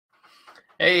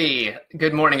Hey,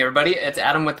 good morning, everybody. It's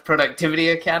Adam with the Productivity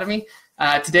Academy.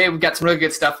 Today, we've got some really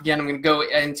good stuff. Again, I'm going to go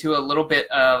into a little bit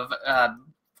of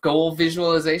goal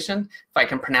visualization. If I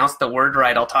can pronounce the word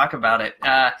right, I'll talk about it.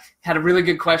 Had a really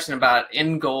good question about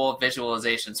end goal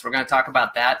visualization. So we're going to talk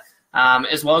about that,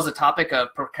 as well as the topic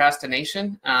of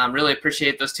procrastination. Really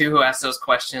appreciate those two who asked those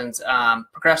questions.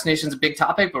 Procrastination is a big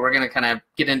topic, but we're going to kind of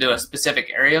get into a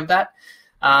specific area of that.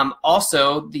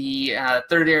 Also, the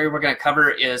third area we're going to cover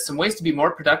is some ways to be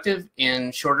more productive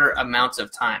in shorter amounts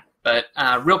of time. But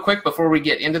real quick, before we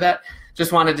get into that,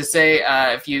 just wanted to say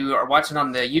if you are watching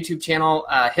on the YouTube channel,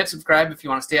 hit subscribe if you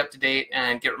want to stay up to date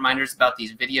and get reminders about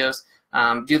these videos.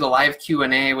 Do the live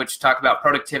Q&A, which talk about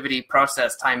productivity,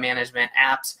 process, time management,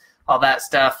 apps, all that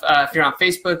stuff. If you're on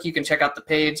Facebook, you can check out the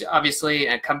page, obviously,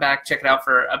 and come back, check it out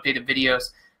for updated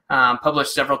videos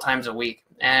published several times a week.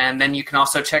 And then you can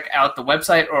also check out the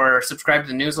website or subscribe to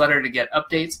the newsletter to get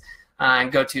updates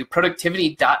and go to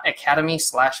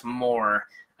productivity.academy/more.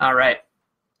 All right.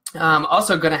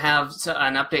 Also going to have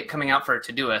an update coming out for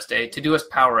Todoist, a Todoist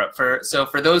power-up. So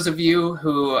for those of you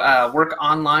who work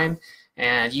online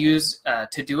and use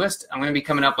Todoist, I'm going to be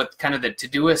coming up with kind of the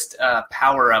Todoist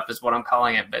power-up is what I'm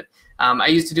calling it. But I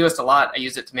use Todoist a lot. I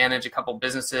use it to manage a couple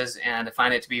businesses, and I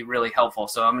find it to be really helpful.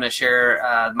 So I'm going to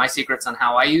share my secrets on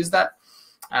how I use that.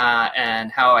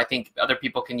 And how I think other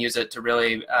people can use it to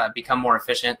really become more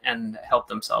efficient and help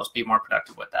themselves be more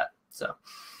productive with that. So,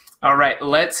 all right,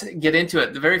 let's get into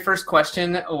it. The very first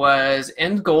question was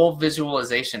end goal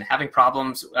visualization, having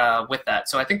problems with that.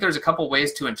 So I think there's a couple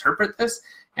ways to interpret this.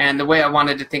 And the way I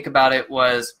wanted to think about it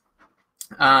was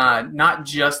not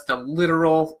just the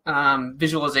literal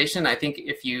visualization. I think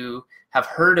if you have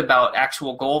heard about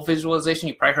actual goal visualization,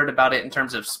 you probably heard about it in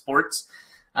terms of sports.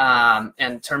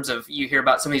 In terms of, you hear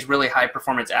about some of these really high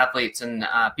performance athletes and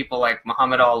people like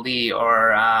Muhammad Ali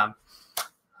or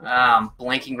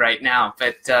blanking right now,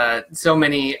 but so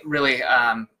many really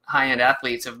high-end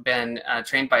athletes have been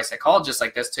trained by psychologists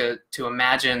like this to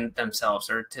imagine themselves,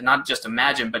 or to not just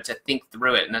imagine, but to think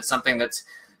through it. And it's something that's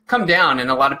come down, and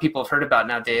a lot of people have heard about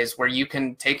nowadays, where you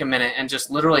can take a minute and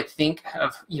just literally think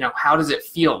of, how does it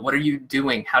feel? What are you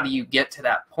doing? How do you get to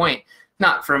that point?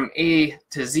 Not from A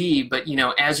to Z, but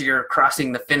as you're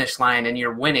crossing the finish line and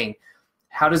you're winning,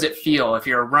 how does it feel? If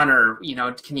you're a runner,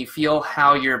 can you feel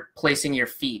how you're placing your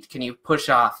feet? Can you push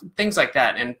off? Things like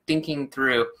that, and thinking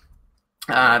through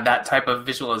that type of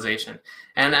visualization.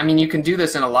 And I mean, you can do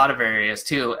this in a lot of areas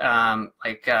too.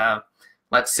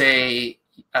 Let's say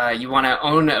you want to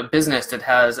own a business that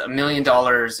has $1 million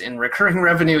in recurring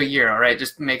revenue a year. All right,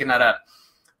 just making that up.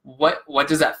 What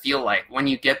does that feel like when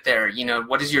you get there?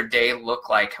 What does your day look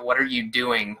like? What are you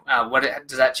doing? What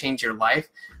does that change your life?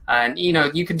 And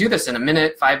you can do this in a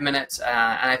minute, 5 minutes,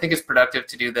 and I think it's productive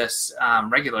to do this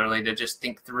regularly, to just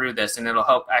think through this, and it'll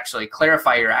help actually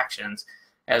clarify your actions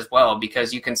as well,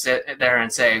 because you can sit there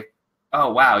and say,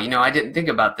 oh wow, I didn't think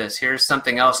about this. Here's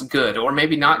something else good, or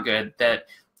maybe not good, that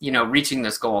reaching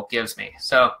this goal gives me.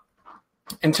 So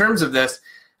in terms of this,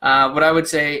 what I would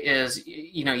say is,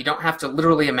 you don't have to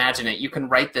literally imagine it. You can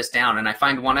write this down. And I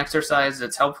find one exercise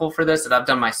that's helpful for this that I've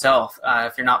done myself,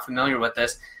 if you're not familiar with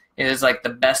this, is like the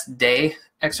best day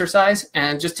exercise.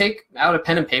 And just take out a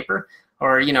pen and paper,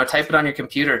 or, type it on your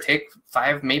computer. Take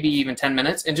 5, maybe even 10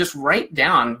 minutes, and just write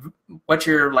down what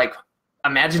your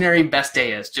imaginary best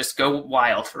day is. Just go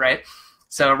wild, right?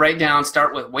 So write down,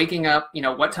 start with waking up.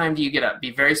 What time do you get up? Be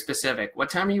very specific.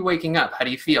 What time are you waking up? How do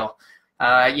you feel?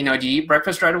 Do you eat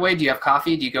breakfast right away? Do you have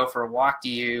coffee? Do you go for a walk? Do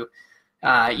you,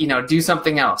 do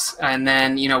something else? And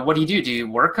then, what do you do? Do you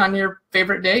work on your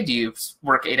favorite day? Do you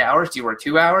work 8 hours? Do you work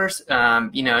 2 hours?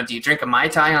 Do you drink a Mai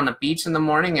Tai on the beach in the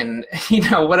morning? And,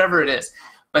 whatever it is.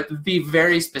 But be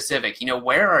very specific.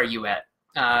 Where are you at?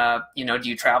 Do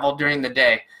you travel during the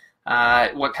day?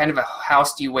 What kind of a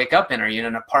house do you wake up in? Are you in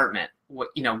an apartment?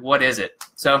 What is it?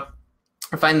 So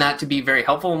I find that to be very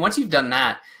helpful. And once you've done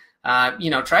that,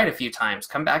 try it a few times,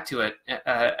 come back to it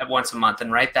once a month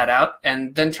and write that out,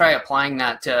 and then try applying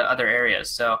that to other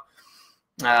areas. So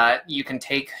you can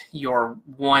take your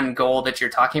one goal that you're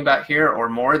talking about here, or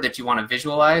more, that you want to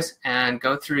visualize, and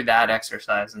go through that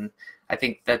exercise. And I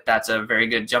think that that's a very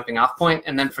good jumping off point.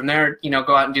 And then from there,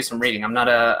 go out and do some reading. I'm not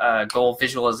a goal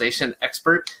visualization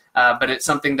expert, but it's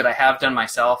something that I have done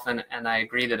myself, and I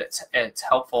agree that it's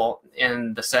helpful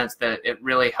in the sense that it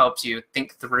really helps you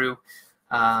think through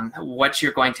what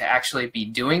you're going to actually be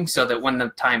doing, so that when the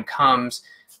time comes,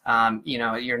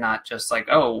 you're not just like,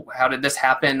 oh, how did this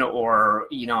happen? Or,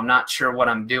 I'm not sure what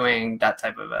I'm doing, that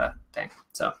type of a thing.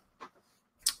 So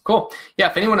cool. Cool. Yeah,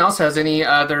 if anyone else has any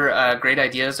other great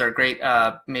ideas or great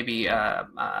maybe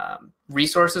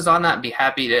resources on that, I'd be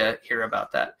happy to hear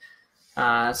about that.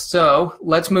 So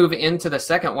let's move into the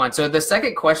second one. So the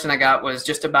second question I got was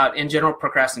just about, in general,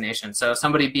 procrastination. So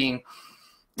somebody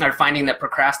finding that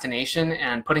procrastination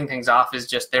and putting things off is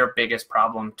just their biggest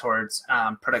problem towards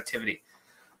productivity.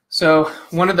 So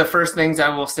one of the first things I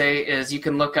will say is you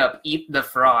can look up "Eat the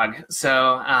Frog."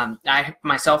 So I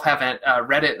myself haven't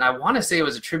read it, and I want to say it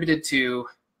was attributed to, you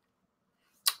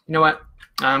know what?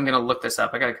 I'm going to look this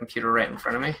up. I got a computer right in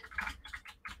front of me.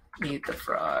 Eat the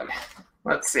Frog.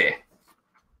 Let's see.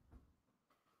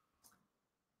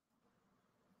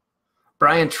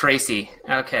 Brian Tracy.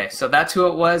 Okay, so that's who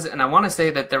it was, and I want to say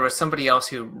that there was somebody else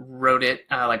who wrote it,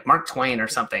 like Mark Twain or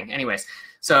something. Anyways,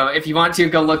 so if you want to,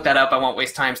 go look that up. I won't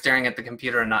waste time staring at the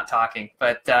computer and not talking.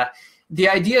 But the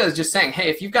idea is just saying,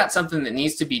 hey, if you've got something that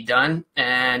needs to be done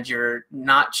and you're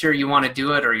not sure you want to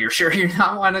do it, or you're sure you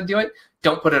not want to do it,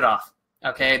 don't put it off.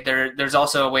 Okay, there's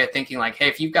also a way of thinking like, hey,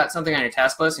 if you've got something on your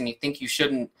task list and you think you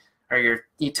shouldn't, or you're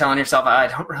telling yourself, I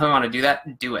don't really want to do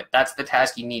that, do it. That's the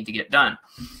task you need to get done.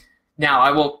 Now, I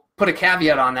will put a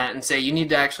caveat on that and say you need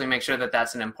to actually make sure that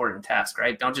that's an important task,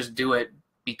 right? Don't just do it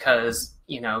because,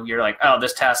 you're like, oh,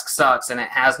 this task sucks and it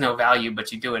has no value,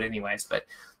 but you do it anyways. But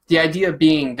the idea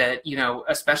being that,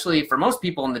 especially for most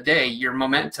people in the day, your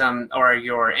momentum or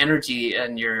your energy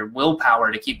and your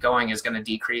willpower to keep going is going to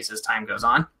decrease as time goes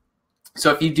on.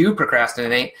 So if you do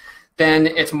procrastinate, then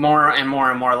it's more and more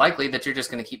and more likely that you're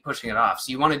just going to keep pushing it off.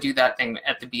 So you want to do that thing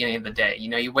at the beginning of the day.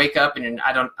 You wake up and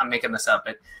I'm making this up,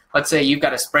 but let's say you've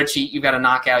got a spreadsheet, you've got to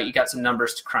knock out, you got some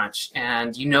numbers to crunch,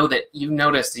 and you know that you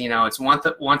noticed, it's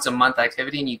once a month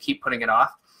activity and you keep putting it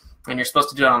off, and you're supposed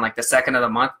to do it on like the second of the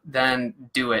month, then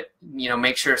do it.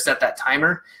 Make sure to set that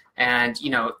timer, and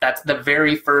that's the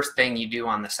very first thing you do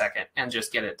on the second, and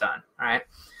just get it done. All right.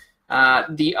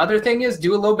 The other thing is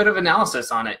do a little bit of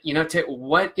analysis on it.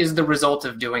 What is the result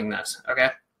of doing this? Okay.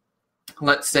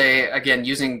 Let's say, again,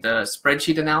 using the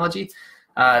spreadsheet analogy,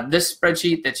 this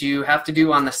spreadsheet that you have to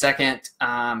do on the second,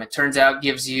 it turns out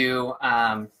gives you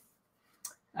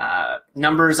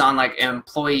numbers on like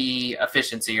employee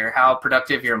efficiency, or how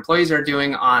productive your employees are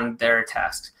doing on their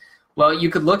tasks. Well, you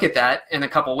could look at that in a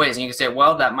couple ways, and you could say,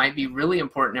 well, that might be really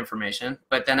important information,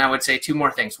 but then I would say two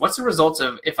more things. What's the results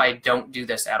of if I don't do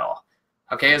this at all?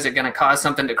 Okay, is it going to cause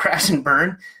something to crash and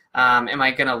burn? Am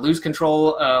I going to lose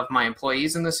control of my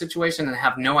employees in this situation and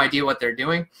have no idea what they're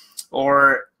doing?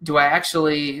 Or do I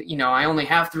actually, I only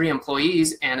have 3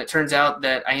 employees, and it turns out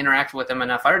that I interact with them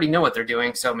enough, I already know what they're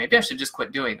doing, so maybe I should just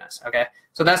quit doing this, okay?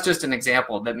 So that's just an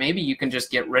example that maybe you can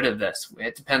just get rid of this.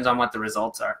 It depends on what the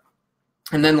results are.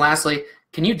 And then lastly,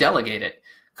 can you delegate it?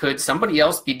 Could somebody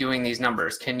else be doing these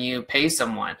numbers? Can you pay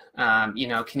someone? Can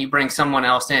you bring someone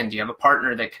else in? Do you have a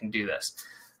partner that can do this?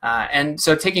 And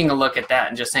so taking a look at that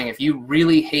and just saying, if you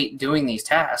really hate doing these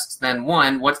tasks, then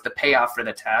 1, what's the payoff for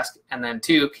the task? And then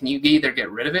 2, can you either get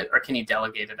rid of it or can you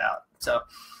delegate it out? So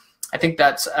I think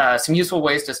that's some useful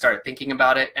ways to start thinking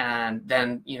about it, and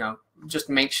then, just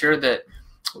make sure that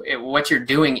what you're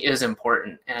doing is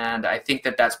important. And I think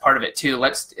that that's part of it too.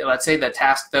 Let's say the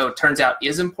task though turns out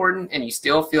is important and you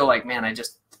still feel like, man,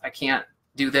 I can't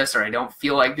do this, or I don't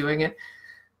feel like doing it.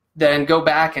 Then go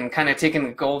back and kind of taking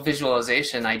the goal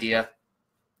visualization idea,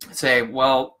 say,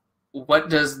 well, what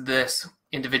does this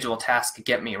individual task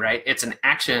get me, right? It's an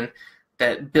action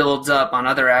that builds up on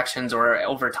other actions or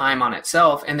over time on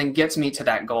itself, and then gets me to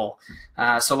that goal.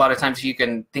 So a lot of times you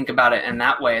can think about it in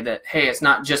that way, that, hey, it's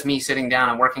not just me sitting down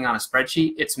and working on a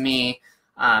spreadsheet. It's me,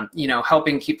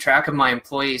 helping keep track of my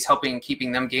employees,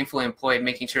 keeping them gainfully employed,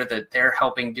 making sure that they're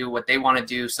helping do what they want to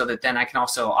do, so that then I can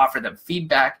also offer them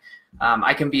feedback.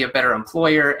 I can be a better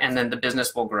employer, and then the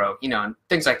business will grow, and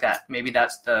things like that. Maybe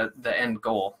that's the end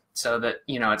goal, so that,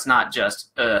 it's not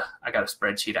just, I got a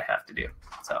spreadsheet I have to do.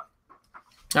 So.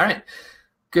 All right,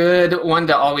 good one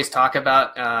to always talk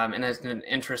about, and it's an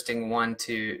interesting one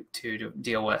to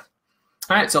deal with.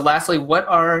 All right, so lastly, what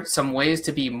are some ways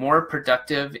to be more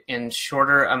productive in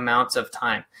shorter amounts of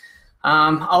time?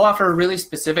 I'll offer a really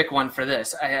specific one for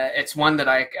this. It's one that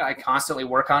I constantly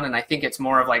work on, and I think it's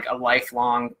more of like a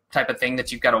lifelong type of thing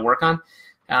that you've got to work on.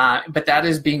 But that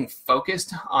is being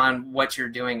focused on what you're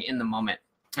doing in the moment.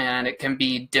 And it can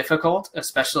be difficult,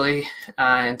 especially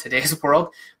in today's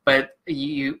world. But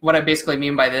what I basically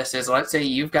mean by this is, let's say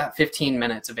you've got 15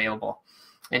 minutes available,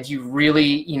 and you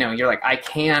really, you're like,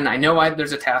 I know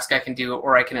there's a task I can do,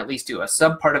 or I can at least do a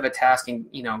sub part of a task and,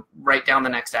 write down the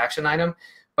next action item,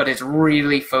 but it's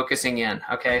really focusing in.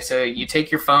 Okay, so you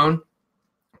take your phone,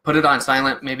 put it on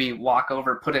silent, maybe walk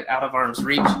over, put it out of arm's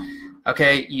reach,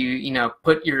 Okay, you know,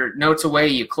 put your notes away,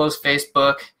 you close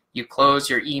Facebook, you close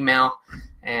your email,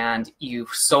 and you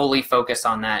solely focus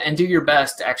on that and do your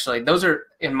best. Actually, those are,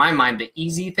 in my mind, the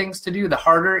easy things to do. The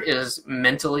harder is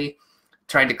mentally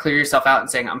trying to clear yourself out and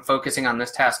saying, I'm focusing on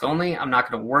this task only. I'm not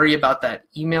going to worry about that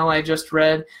email I just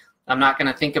read. I'm not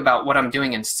going to think about what I'm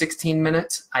doing in 16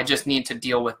 minutes. I just need to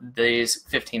deal with these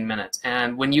 15 minutes.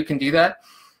 And when you can do that,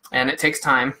 and it takes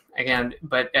time, again,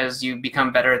 but as you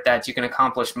become better at that, you can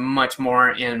accomplish much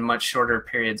more in much shorter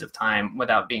periods of time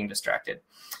without being distracted.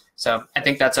 So I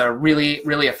think that's a really,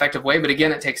 really effective way. But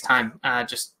again, it takes time.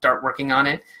 Just start working on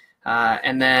it.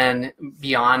 And then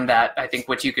beyond that, I think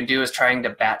what you can do is trying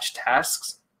to batch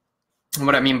tasks. And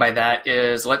what I mean by that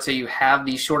is, let's say you have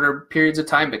these shorter periods of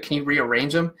time, but can you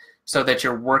rearrange them so that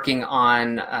you're working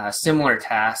on similar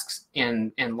tasks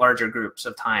in larger groups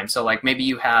of time? So like maybe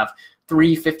you have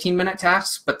 3 15-minute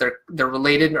tasks, but they're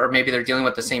related, or maybe they're dealing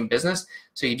with the same business.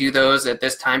 So you do those at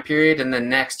this time period, and then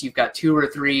next you've got 2 or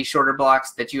 3 shorter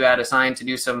blocks that you had assigned to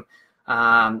do some,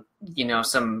 you know,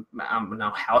 some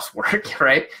housework,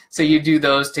 right? So you do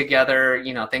those together,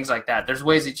 you know, things like that. There's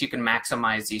ways that you can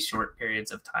maximize these short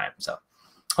periods of time. So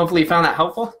hopefully you found that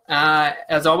helpful.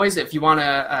 As always, if you want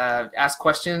to ask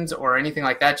questions or anything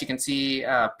like that, you can see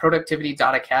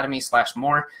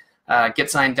productivity.academy/more.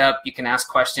 Get signed up. You can ask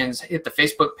questions. Hit the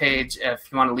Facebook page if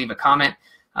you want to leave a comment,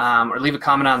 or leave a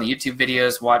comment on the YouTube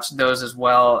videos. Watch those as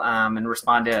well, and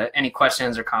respond to any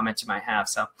questions or comments you might have.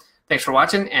 So thanks for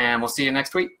watching, and we'll see you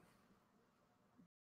next week.